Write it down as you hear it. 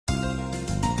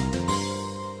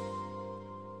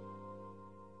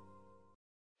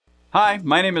Hi,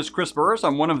 my name is Chris Burris.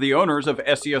 I'm one of the owners of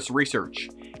SES Research,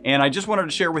 and I just wanted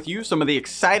to share with you some of the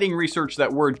exciting research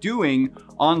that we're doing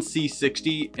on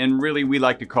C60, and really we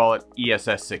like to call it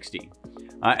ESS 60.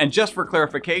 And just for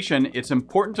clarification, it's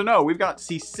important to know we've got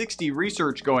C60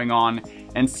 research going on,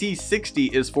 and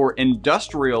C60 is for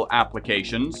industrial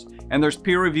applications, and there's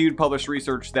peer-reviewed published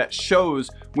research that shows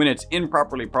when it's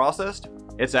improperly processed,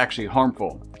 it's actually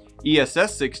harmful.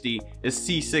 ESS 60 is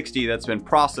C60 that's been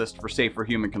processed for safer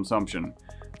human consumption.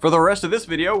 For the rest of this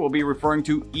video, we'll be referring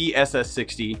to ESS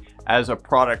 60 as a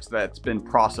product that's been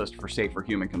processed for safer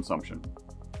human consumption.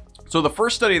 So the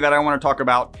first study that I want to talk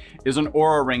about is an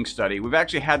Oura ring study. We've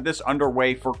actually had this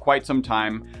underway for quite some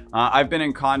time. I've been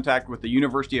in contact with the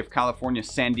University of California,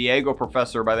 San Diego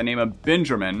professor by the name of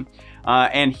Benjamin,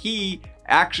 and he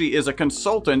actually is a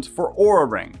consultant for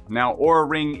Oura ring. Now, Oura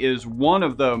ring is one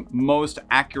of the most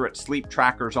accurate sleep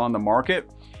trackers on the market.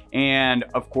 And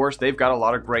of course, they've got a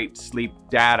lot of great sleep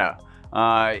data.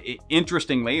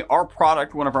 Interestingly, our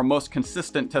product, one of our most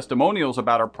consistent testimonials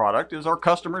about our product is our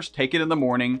customers take it in the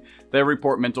morning, they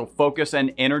report mental focus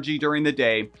and energy during the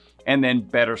day, and then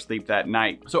better sleep that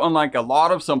night. So unlike a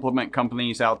lot of supplement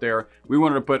companies out there, we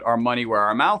wanted to put our money where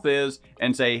our mouth is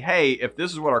and say, hey, if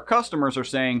this is what our customers are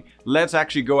saying, let's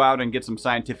actually go out and get some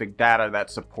scientific data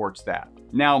that supports that.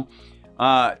 Now,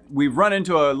 we've run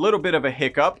into a little bit of a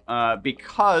hiccup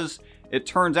because it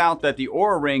turns out that the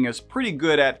Oura ring is pretty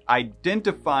good at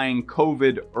identifying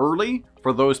COVID early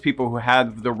for those people who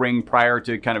had the ring prior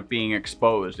to kind of being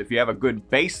exposed. If you have a good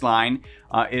baseline,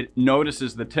 it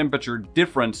notices the temperature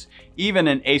difference even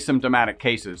in asymptomatic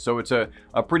cases. So it's a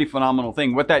pretty phenomenal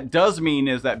thing. What that does mean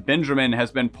is that Benjamin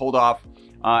has been pulled off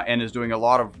and is doing a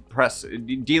lot of press,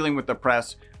 dealing with the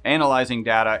press, analyzing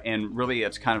data, and really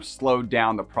it's kind of slowed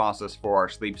down the process for our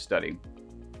sleep study.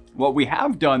 What we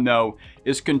have done, though,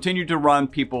 is continue to run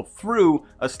people through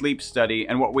a sleep study,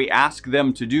 and what we ask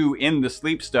them to do in the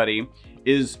sleep study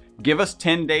is give us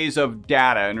 10 days of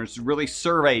data, and it's really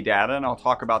survey data, and I'll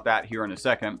talk about that here in a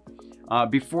second,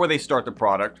 before they start the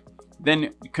product.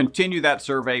 Then continue that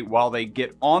survey while they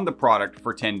get on the product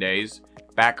for 10 days,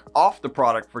 back off the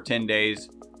product for 10 days,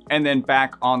 and then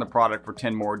back on the product for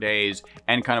 10 more days,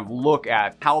 and kind of look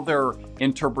at how their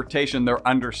interpretation, their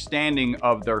understanding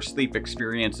of their sleep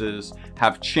experiences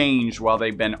have changed while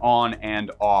they've been on and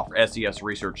off SES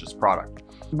Research's product.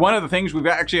 One of the things, we've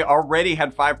actually already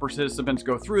had 5 participants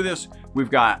go through this. We've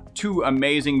got 2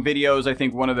 amazing videos. I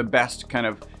think one of the best kind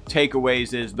of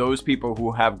takeaways is those people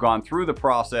who have gone through the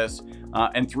process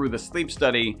and through the sleep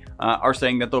study are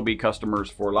saying that they'll be customers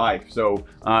for life. So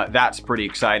that's pretty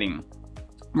exciting.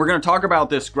 We're going to talk about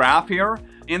this graph here.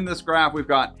 In this graph, we've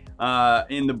got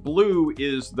in the blue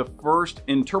is the first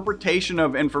interpretation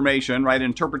of information, right?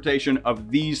 Interpretation of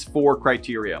these 4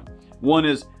 criteria. 1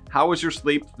 is, how was your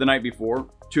sleep the night before?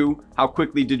 2, how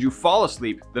quickly did you fall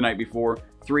asleep the night before?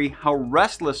 3, how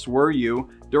restless were you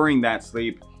during that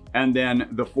sleep? And then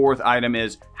the 4th item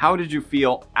is, how did you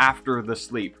feel after the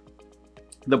sleep?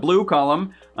 The blue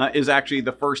column is actually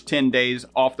the first 10 days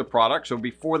off the product, so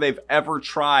before they've ever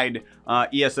tried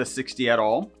ESS 60 at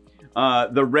all.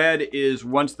 The red is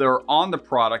once they're on the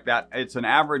product, that it's an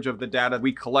average of the data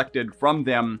we collected from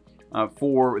them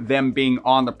for them being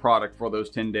on the product for those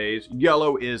 10 days.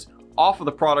 Yellow is off of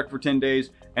the product for 10 days,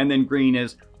 and then green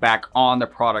is back on the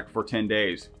product for 10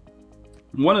 days.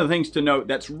 One of the things to note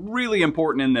that's really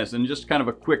important in this, and just kind of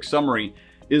a quick summary,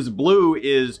 is blue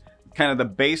is kind of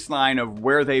the baseline of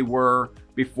where they were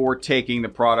before taking the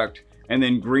product, and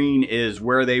then green is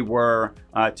where they were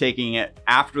taking it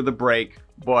after the break,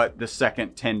 but the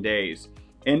second 10 days.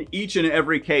 In each and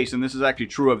every case, and this is actually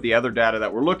true of the other data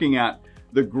that we're looking at,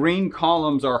 the green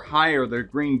columns are higher, the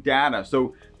green data.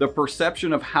 So the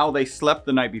perception of how they slept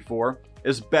the night before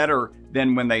is better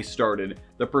than when they started.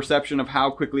 The perception of how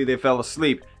quickly they fell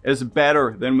asleep is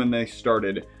better than when they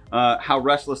started. How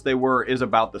restless they were is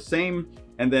about the same.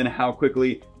 And then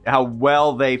how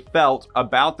well they felt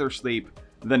about their sleep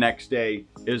the next day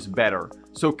is better.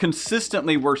 So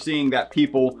consistently, we're seeing that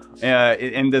people,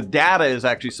 and the data is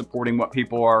actually supporting what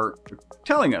people are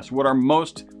telling us, what our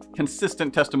most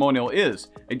consistent testimonial is.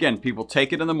 Again, people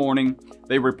take it in the morning,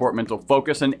 they report mental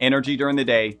focus and energy during the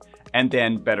day, and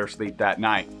then better sleep that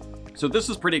night. So this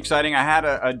is pretty exciting. I had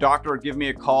a doctor give me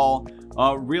a call.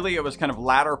 Really, it was kind of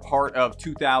latter part of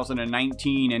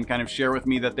 2019 and kind of share with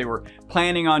me that they were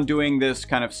planning on doing this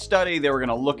kind of study. They were going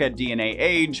to look at DNA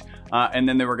age, and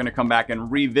then they were going to come back and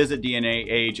revisit DNA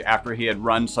age after he had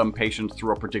run some patients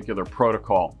through a particular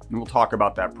protocol. And we'll talk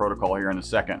about that protocol here in a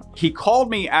second. He called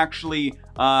me actually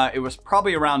it was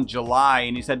probably around July,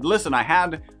 and he said, listen, I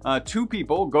had 2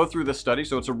 people go through this study,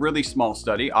 so it's a really small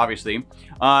study, obviously.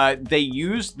 They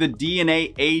used the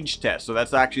DNA age test, so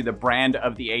that's actually the brand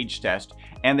of the age test,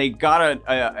 and they got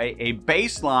a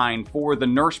baseline for the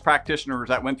nurse practitioners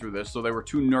that went through this. So there were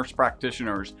 2 nurse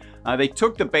practitioners. They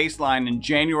took the baseline in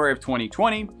January of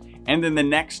 2020, and then the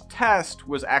next test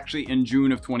was actually in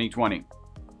June of 2020.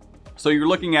 So you're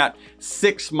looking at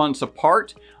 6 months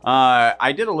apart.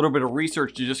 I did a little bit of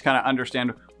research to just kind of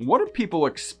understand, what do people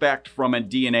expect from a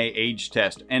DNA age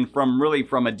test and from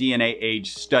a DNA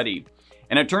age study?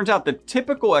 And it turns out the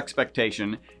typical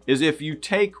expectation is if you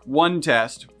take one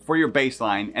test for your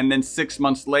baseline and then 6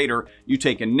 months later you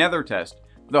take another test,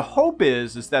 the hope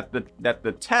is that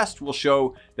the test will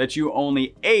show that you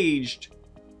only aged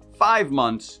 5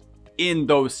 months in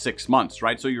those 6 months,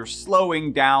 right? So you're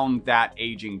slowing down that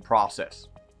aging process.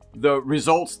 The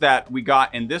results that we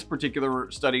got in this particular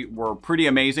study were pretty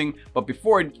amazing. But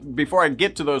before I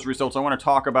get to those results, I want to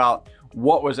talk about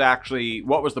what was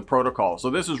the protocol.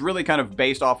 So this is really kind of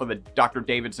based off of the Dr.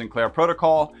 David Sinclair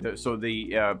Protocol. So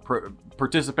the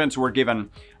participants were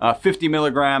given 50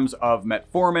 milligrams of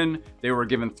metformin. They were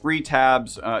given 3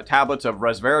 tablets of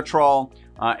resveratrol.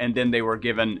 And then they were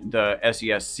given the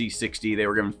SES C60. They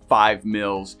were given 5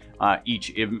 mils each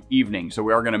evening. So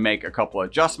we are going to make a couple of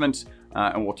adjustments,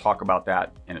 and we'll talk about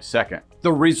that in a second.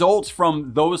 The results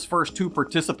from those first 2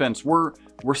 participants were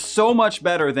so much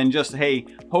better than just, hey,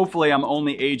 hopefully I'm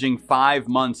only aging 5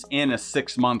 months in a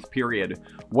 6-month period.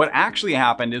 What actually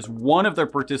happened is one of their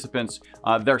participants,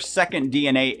 their second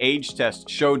DNA age test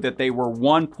showed that they were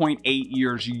 1.8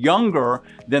 years younger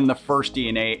than the first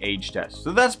DNA age test.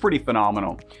 So that's pretty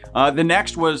phenomenal. The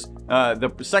next was,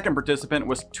 the second participant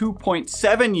was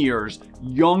 2.7 years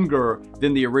younger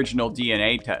than the original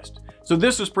DNA test. So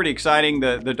this was pretty exciting.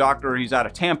 The doctor, he's out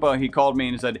of Tampa, he called me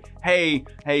and said, hey,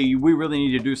 we really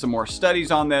need to do some more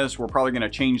studies on this. We're probably going to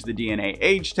change the DNA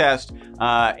age test.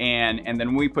 And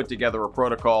then we put together a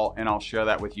protocol, and I'll share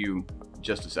that with you in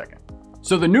just a second.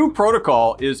 So the new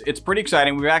protocol it's pretty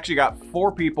exciting. We've actually got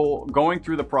 4 people going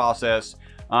through the process.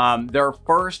 Their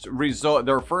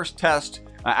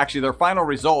final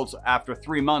results after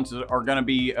 3 months are going to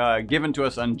be given to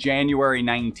us on January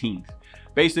 19th.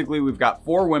 Basically, we've got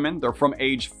 4 women. They're from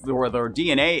their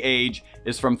DNA age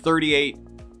is from 38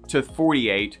 to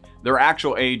 48. Their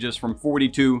actual age is from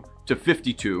 42 to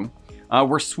 52.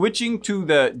 We're switching to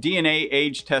the DNA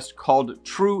age test called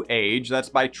True Age. That's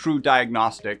by True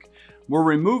Diagnostic. We're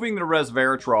removing the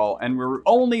resveratrol, and we're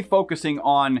only focusing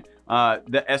on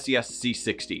the SES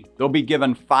C60. They'll be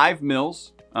given 5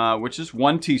 mils, which is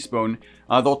 1 teaspoon.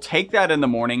 They'll take that in the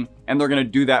morning, and they're going to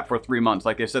do that for 3 months.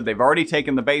 Like I said, they've already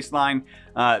taken the baseline.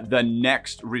 The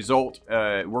next result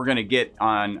we're going to get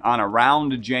on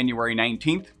around January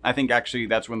 19th. I think actually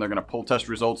that's when they're going to pull test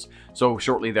results. So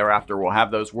shortly thereafter, we'll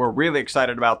have those. We're really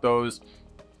excited about those.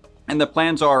 And the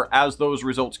plans are, as those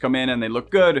results come in and they look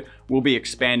good, we'll be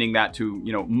expanding that to,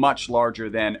 much larger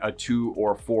than a 2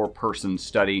 or 4 person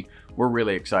study. We're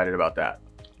really excited about that.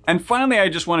 And finally, I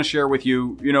just want to share with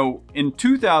you, in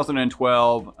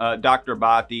 2012, Dr.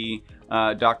 Bhatti,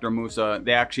 Dr. Musa,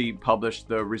 they actually published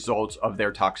the results of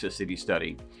their toxicity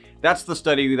study. That's the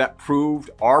study that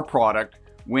proved our product,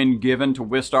 when given to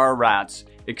wistar rats,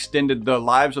 extended the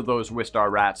lives of those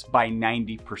wistar rats by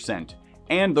 90%.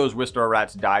 And those wistar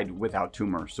rats died without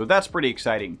tumors. So that's pretty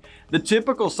exciting. The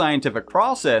typical scientific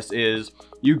process is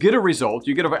you get a result.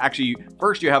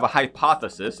 First you have a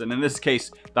hypothesis. And in this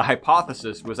case, the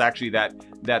hypothesis was actually that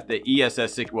the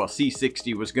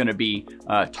C60 was going to be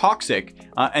toxic.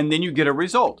 And then you get a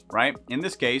result, right? In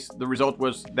this case, the result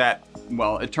was that,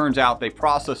 well, it turns out they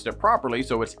processed it properly.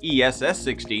 So it's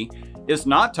SES60. It's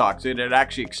not toxic. It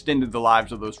actually extended the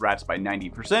lives of those rats by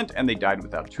 90%, and they died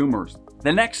without tumors.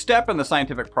 The next step in the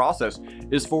scientific process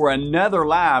is for another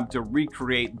lab to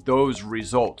recreate those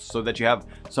results so that you have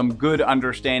some good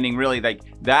understanding, really, like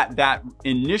that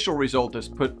initial result is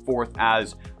put forth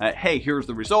as, hey, here's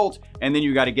the result. And then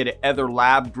you got to get other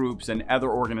lab groups and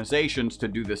other organizations to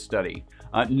do this study.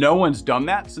 No one's done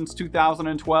that since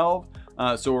 2012.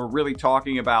 So we're really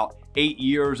talking about 8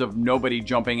 years of nobody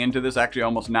jumping into this, actually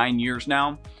almost 9 years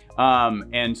now.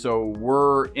 And so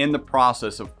we're in the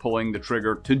process of pulling the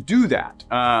trigger to do that.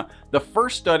 The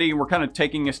first study, we're kind of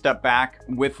taking a step back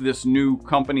with this new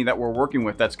company that we're working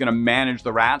with that's going to manage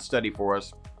the rat study for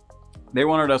us. They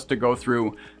wanted us to go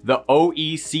through the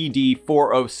OECD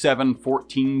 407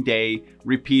 14-day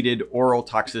repeated oral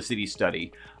toxicity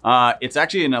study. It's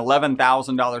actually an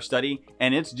 $11,000 study,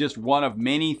 and it's just one of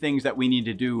many things that we need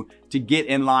to do to get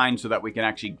in line so that we can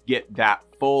actually get that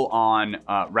full-on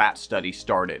rat study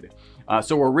started.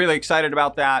 So we're really excited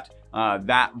about that.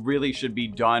 That really should be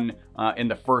done in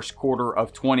the first quarter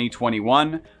of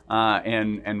 2021.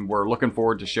 And we're looking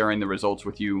forward to sharing the results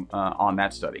with you on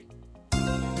that study.